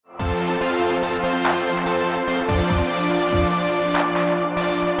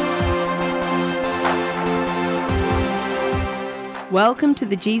Welcome to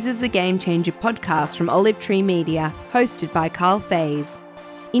the Jesus the Game Changer podcast from Olive Tree Media, hosted by Carl Fays.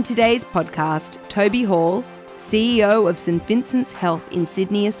 In today's podcast, Toby Hall, CEO of St Vincent's Health in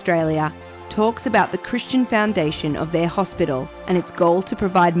Sydney, Australia, talks about the Christian foundation of their hospital and its goal to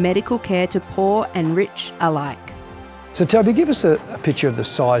provide medical care to poor and rich alike. So Toby, give us a picture of the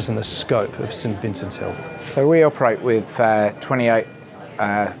size and the scope of St Vincent's Health. So we operate with 28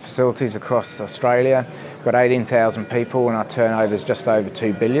 facilities across Australia. We've got 18,000 people and our turnover is just over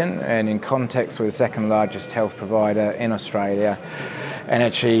 2 billion, and in context we're the second largest health provider in Australia and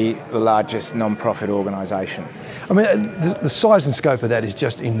actually the largest non-profit organisation. I mean, the size and scope of that is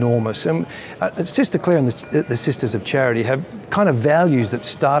just enormous. And Sister Claire and the Sisters of Charity have kind of values that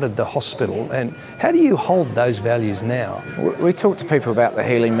started the hospital. And how do you hold those values now? We talk to people about the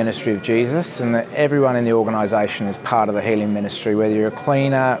healing ministry of Jesus, and that everyone in the organisation is part of the healing ministry, whether you're a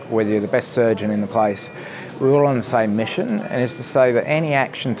cleaner, whether you're the best surgeon in the place. We're all on the same mission, and it's to say that any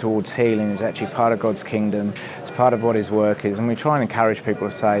action towards healing is actually part of God's kingdom, it's part of what His work is, and we try and encourage people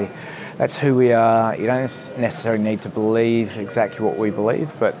to say, that's who we are. You don't necessarily need to believe exactly what we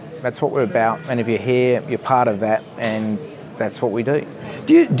believe, but that's what we're about, and if you're here, you're part of that, and that's what we do.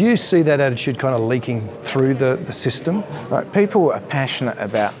 Do you see that attitude kind of leaking through the system? Right, people are passionate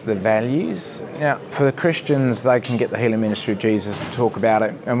about the values. Now, for the Christians, they can get the healing ministry of Jesus and talk about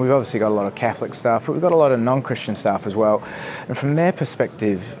it, and we've obviously got a lot of Catholic staff, but we've got a lot of non-Christian staff as well, and from their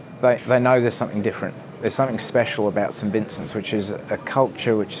perspective, they know there's something different. There's something special about St Vincent's, which is a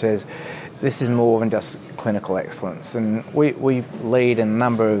culture which says this is more than just clinical excellence. And we lead in a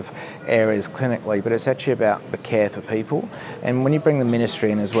number of areas clinically, but it's actually about the care for people. And when you bring the ministry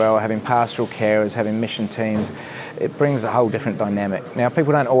in as well, having pastoral carers, having mission teams, it brings a whole different dynamic. Now,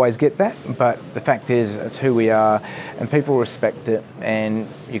 people don't always get that, but the fact is it's who we are, and people respect it. And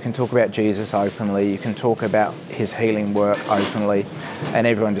you can talk about Jesus openly, you can talk about His healing work openly, and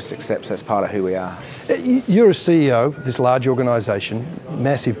everyone just accepts that's part of who we are. You're a CEO of this large organisation,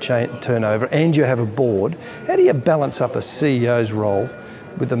 massive turnover, and you have a board. How do you balance up a CEO's role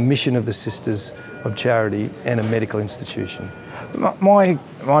with the mission of the Sisters of Charity and a medical institution? My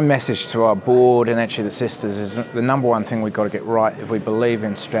message to our board and actually the sisters is the number one thing we've got to get right if we believe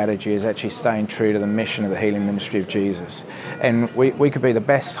in strategy is actually staying true to the mission of the healing ministry of Jesus. And we could be the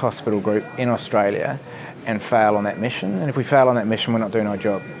best hospital group in Australia and fail on that mission, and if we fail on that mission, we're not doing our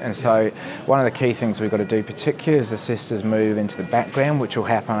job. And so one of the key things we've got to do, particularly as the sisters move into the background, which will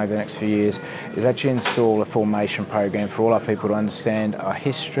happen over the next few years, is actually install a formation program for all our people to understand our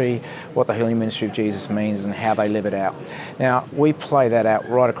history, what the healing ministry of Jesus means and how they live it out. Now, we play that out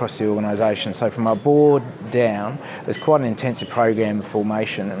right across the organisation, so from our board down, there's quite an intensive program of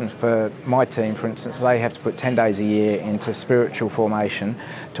formation, and for my team, for instance, they have to put 10 days a year into spiritual formation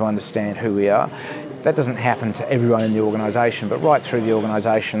to understand who we are. That doesn't happen to everyone in the organisation, but right through the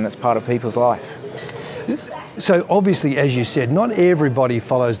organisation, that's part of people's life. So obviously, as you said, not everybody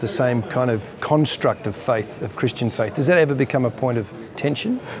follows the same kind of construct of faith, of Christian faith. Does that ever become a point of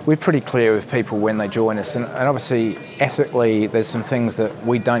tension? We're pretty clear with people when they join us, and obviously ethically there's some things that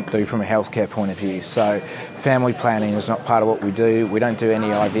we don't do from a healthcare point of view. So family planning is not part of what we do. We don't do any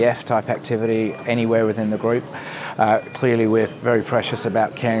IVF type activity anywhere within the group. Clearly we're very precious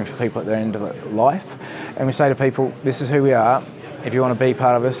about caring for people at their end of life, and we say to people, this is who we are. If you want to be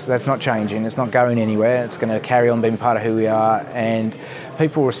part of us, that's not changing, it's not going anywhere, it's going to carry on being part of who we are, and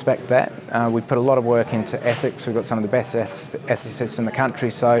people respect that. We put a lot of work into ethics, we've got some of the best ethicists in the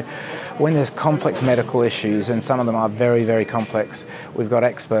country, so when there's complex medical issues, and some of them are very, very complex, we've got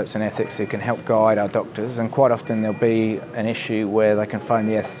experts in ethics who can help guide our doctors, and quite often there'll be an issue where they can phone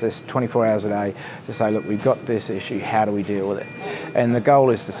the ethicist 24 hours a day to say, look, we've got this issue, how do we deal with it? And the goal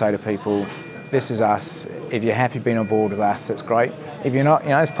is to say to people, this is us. If you're happy being on board with us, that's great. If you're not,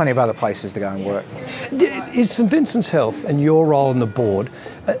 there's plenty of other places to go and work. Is St Vincent's Health and your role on the board,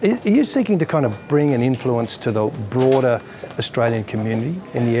 are you seeking to kind of bring an influence to the broader Australian community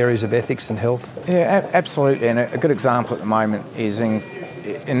in the areas of ethics and health? Yeah, absolutely. And a good example at the moment is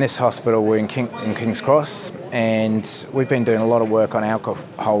in this hospital, we're in King's Cross, and we've been doing a lot of work on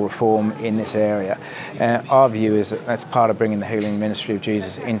alcohol reform in this area. Our view is that that's part of bringing the healing ministry of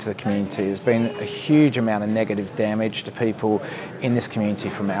Jesus into the community. There's been a huge amount of negative damage to people in this community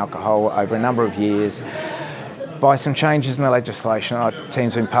from alcohol over a number of years. By some changes in the legislation our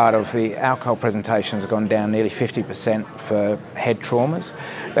team's been part of, the alcohol presentations have gone down nearly 50% for head traumas.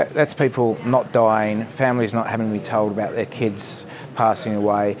 That's people not dying, families not having to be told about their kids passing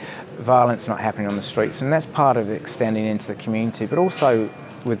away, violence not happening on the streets, and that's part of extending into the community, but also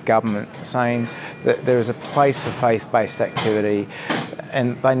with government saying that there is a place for faith-based activity,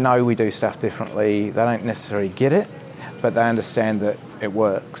 and they know we do stuff differently. They don't necessarily get it, but they understand that it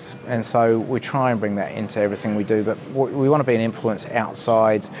works. And so we try and bring that into everything we do, but we want to be an influence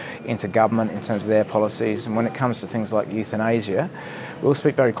outside into government in terms of their policies. And when it comes to things like euthanasia, we'll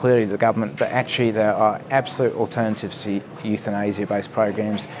speak very clearly to the government that actually there are absolute alternatives to euthanasia-based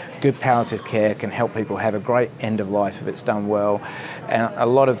programs. Good palliative care can help people have a great end of life if it's done well. And a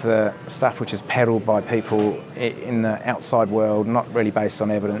lot of the stuff which is peddled by people in the outside world, not really based on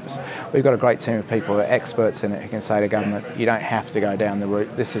evidence, we've got a great team of people who are experts in it who can say to government, you don't have to go down the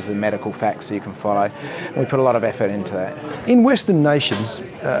route, this is the medical facts that you can follow. And we put a lot of effort into that. In Western nations,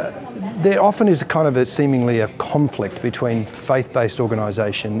 there often is seemingly a conflict between faith-based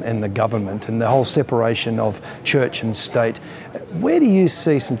organisation and the government, and the whole separation of church and state. Where do you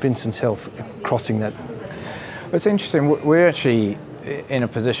see St Vincent's Health crossing that? It's interesting. We're actually in a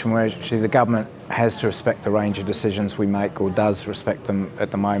position where actually the government has to respect the range of decisions we make, or does respect them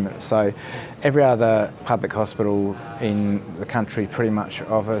at the moment. So every other public hospital in the country pretty much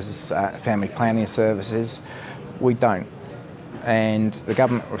offers family planning services. We don't. And the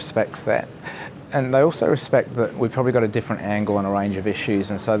government respects that. And they also respect that we've probably got a different angle on a range of issues,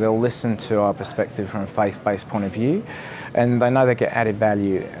 and so they'll listen to our perspective from a faith-based point of view, and they know they get added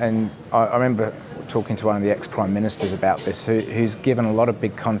value. And I remember talking to one of the ex-Prime Ministers about this, who's given a lot of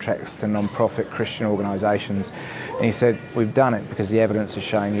big contracts to non-profit Christian organisations, and he said, we've done it because the evidence is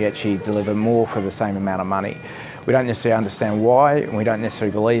showing you actually deliver more for the same amount of money. We don't necessarily understand why, and we don't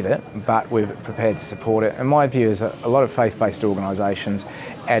necessarily believe it, but we're prepared to support it. And my view is that a lot of faith-based organisations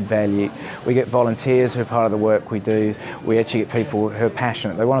add value. We get volunteers who are part of the work we do. We actually get people who are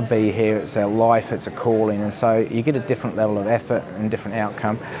passionate. They want to be here. It's their life. It's a calling. And so you get a different level of effort and different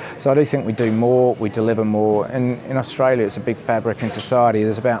outcome. So I do think we do more, we deliver more. And in Australia, it's a big fabric in society.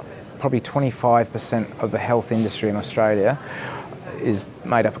 There's about probably 25% of the health industry in Australia is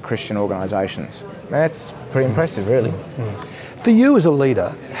made up of Christian organisations. That's pretty impressive, really. For you as a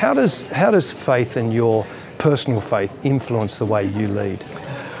leader, how does faith and your personal faith influence the way you lead?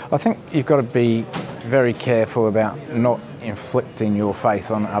 I think you've got to be very careful about not inflicting your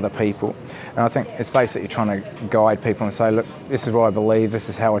faith on other people. And I think it's basically trying to guide people and say, look, this is what I believe, this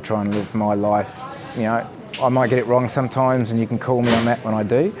is how I try and live my life. You know, I might get it wrong sometimes, and you can call me on that when I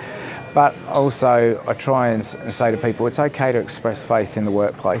do. But also, I try and say to people, it's okay to express faith in the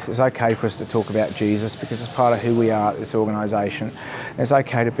workplace. It's okay for us to talk about Jesus because it's part of who we are at this organisation. It's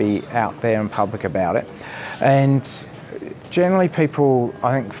okay to be out there in public about it. And generally people,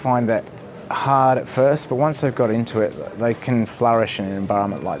 I think, find that hard at first, but once they've got into it, they can flourish in an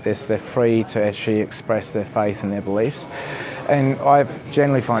environment like this. They're free to actually express their faith and their beliefs. And I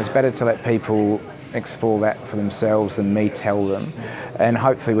generally find it's better to let people explore that for themselves than me tell them. And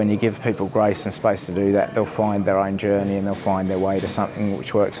hopefully when you give people grace and space to do that, they'll find their own journey and they'll find their way to something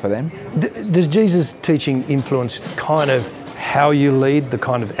which works for them. Does Jesus' teaching influence kind of how you lead, the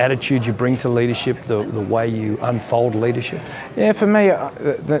kind of attitude you bring to leadership, the way you unfold leadership? Yeah, for me,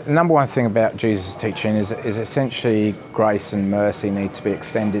 the number one thing about Jesus' teaching is essentially grace and mercy need to be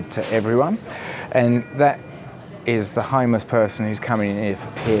extended to everyone. And that is the homeless person who's coming in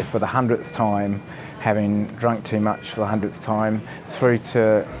here for the 100th time, having drunk too much for the 100th time, through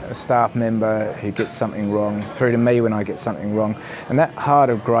to a staff member who gets something wrong, through to me when I get something wrong. And that heart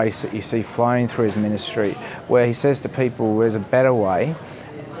of grace that you see flowing through his ministry, where he says to people, there's a better way,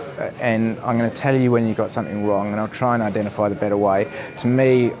 and I'm going to tell you when you've got something wrong, and I'll try and identify the better way. To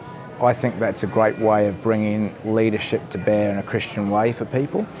me, I think that's a great way of bringing leadership to bear in a Christian way for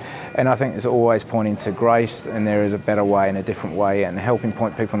people. And I think it's always pointing to grace, and there is a better way and a different way, and helping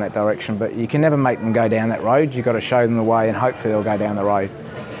point people in that direction. But you can never make them go down that road. You've got to show them the way, and hopefully they'll go down the road.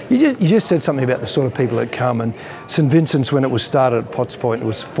 You just said something about the sort of people that come, and St Vincent's, when it was started at Potts Point, it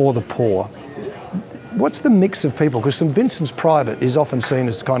was for the poor. What's the mix of people? Because St Vincent's Private is often seen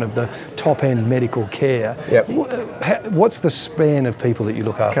as kind of the top-end medical care. Yep. What's the span of people that you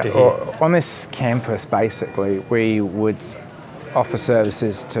look after here? On this campus, basically, we would offer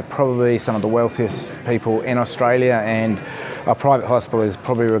services to probably some of the wealthiest people in Australia, and our private hospital is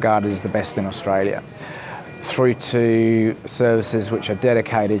probably regarded as the best in Australia, through to services which are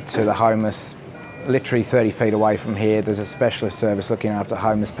dedicated to the homeless. Literally 30 feet away from here, there's a specialist service looking after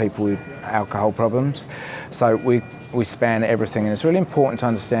homeless people with alcohol problems. So we span everything, and it's really important to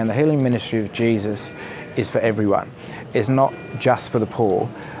understand the healing ministry of Jesus is for everyone. It's not just for the poor.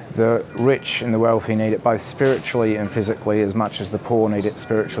 The rich and the wealthy need it both spiritually and physically as much as the poor need it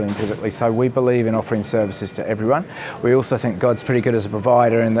spiritually and physically. So we believe in offering services to everyone. We also think God's pretty good as a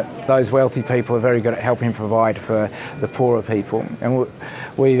provider, and that those wealthy people are very good at helping provide for the poorer people. And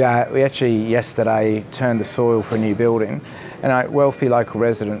we actually yesterday turned the soil for a new building, and our wealthy local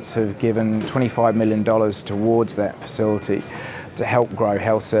residents have given $25 million towards that facility to help grow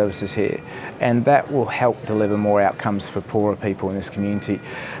health services here, and that will help deliver more outcomes for poorer people in this community.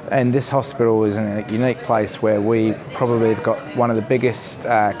 And this hospital is in a unique place where we probably have got one of the biggest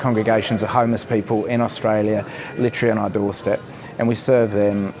congregations of homeless people in Australia literally on our doorstep, and we serve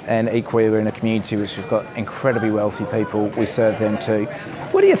them. And equally, we're in a community which has got incredibly wealthy people. We serve them too.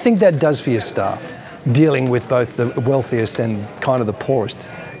 What do you think that does for your staff, dealing with both the wealthiest and kind of the poorest?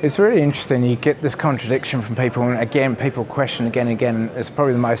 It's really interesting. You get this contradiction from people, and again, people question again and again. It's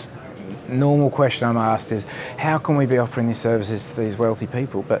probably the most normal question I'm asked is, how can we be offering these services to these wealthy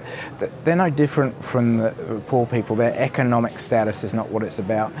people? But they're no different from the poor people. Their economic status is not what it's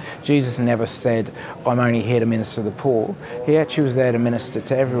about. Jesus never said, I'm only here to minister to the poor. He actually was there to minister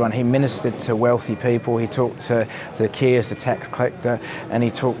to everyone. He ministered to wealthy people. He talked to Zacchaeus, the tax collector, and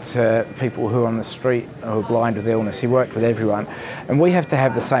he talked to people who are on the street who are blind with illness. He worked with everyone. And we have to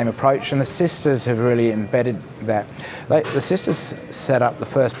have the same approach, and the sisters have really embedded that. The sisters set up the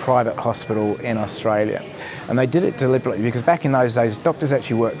first private hospital in Australia, and they did it deliberately because back in those days doctors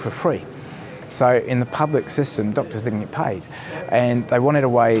actually worked for free. So in the public system, doctors didn't get paid, and they wanted a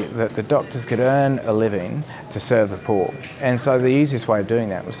way that the doctors could earn a living to serve the poor. And so the easiest way of doing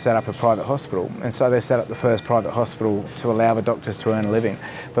that was set up a private hospital, and so they set up the first private hospital to allow the doctors to earn a living.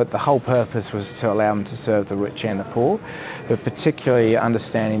 But the whole purpose was to allow them to serve the rich and the poor, but particularly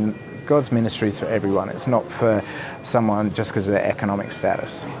understanding God's ministry is for everyone. It's not for someone just because of their economic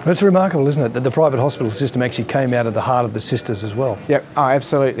status. It's remarkable, isn't it, that the private hospital system actually came out of the heart of the sisters as well? Yep, oh,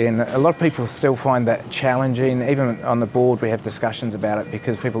 absolutely. And a lot of people still find that challenging. Even on the board, we have discussions about it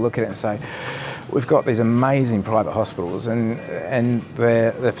because people look at it and say, we've got these amazing private hospitals, and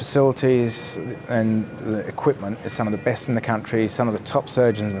the facilities and the equipment is some of the best in the country. Some of the top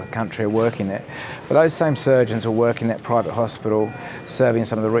surgeons in the country are working there. But those same surgeons will work in that private hospital serving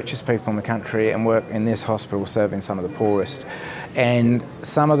some of the richest people in the country, and work in this hospital serving some of the poorest. And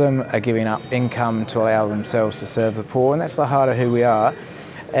some of them are giving up income to allow themselves to serve the poor, and that's the heart of who we are.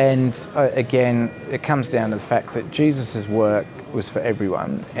 And again, it comes down to the fact that Jesus' work was for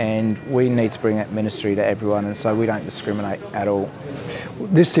everyone, and we need to bring that ministry to everyone, and so we don't discriminate at all.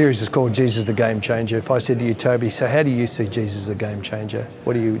 This series is called Jesus the Game Changer. If I said to you, Toby, so how do you see Jesus as a game changer?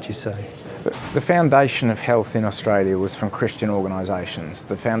 What would you say? The foundation of health in Australia was from Christian organisations.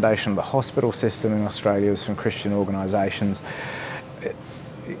 The foundation of the hospital system in Australia was from Christian organisations.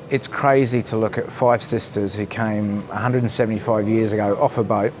 It's crazy to look at 5 sisters who came 175 years ago off a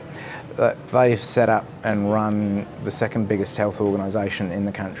boat. They've set up and run the second biggest health organisation in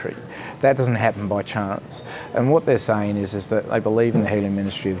the country. That doesn't happen by chance. And what they're saying is that they believe in the healing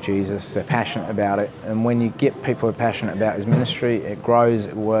ministry of Jesus, they're passionate about it, and when you get people who are passionate about his ministry, it grows,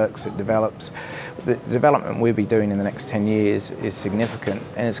 it works, it develops. The development we'll be doing in the next 10 years is significant,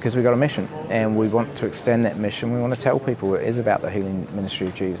 and it's because we've got a mission, and we want to extend that mission. We want to tell people it is about the healing ministry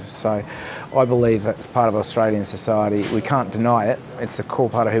of Jesus. So I believe that's part of Australian society. We can't deny it. It's a core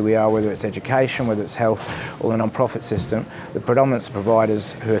part of who we are, whether it's education, whether it's health, or the non-profit system. The predominant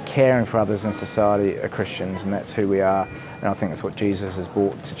providers who are caring for others in society are Christians, and that's who we are. And I think that's what Jesus has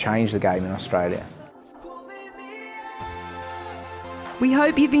brought to change the game in Australia. We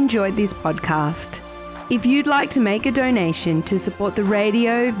hope you've enjoyed this podcast. If you'd like to make a donation to support the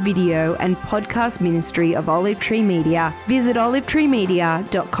radio, video and podcast ministry of Olive Tree Media, visit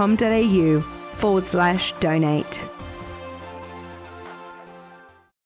olivetreemedia.com.au/donate.